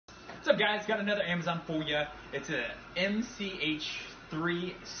up, guys? Got another Amazon for you. It's a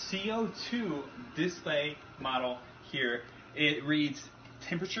MCH3 CO2 display model here. It reads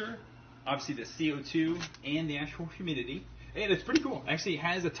temperature, obviously the CO2, and the actual humidity. And it's pretty cool. Actually, it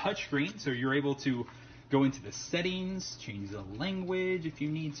has a touch screen, so you're able to go into the settings, change the language if you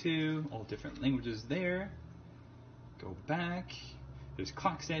need to. All different languages there. Go back. There's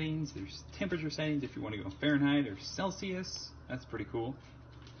clock settings. There's temperature settings if you want to go Fahrenheit or Celsius. That's pretty cool.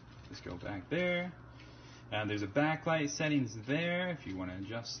 Just go back there. There's a backlight settings there if you want to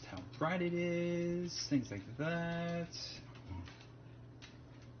adjust how bright it is. Things like that. Yeah,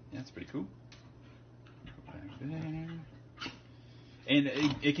 that's pretty cool. Go back there. And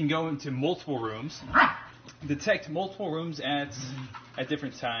it can go into multiple rooms. Detect multiple rooms at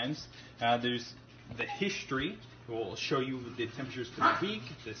different times. There's the history. Will show you the temperatures for the week.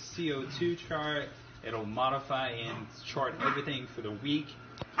 The CO2 chart. It'll modify and chart everything for the week.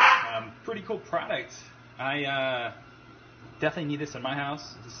 Pretty cool product. I definitely need this in my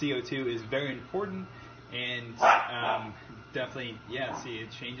house. The CO2 is very important, and definitely, yeah. See,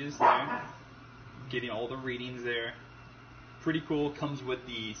 it changes there. Getting all the readings there. Pretty cool. Comes with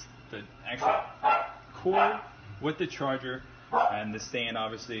the actual cord with the charger and the stand,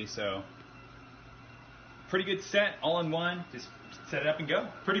 obviously. So pretty good set, all in one. Just set it up and go.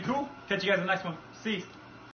 Pretty cool. Catch you guys in the next one. See you.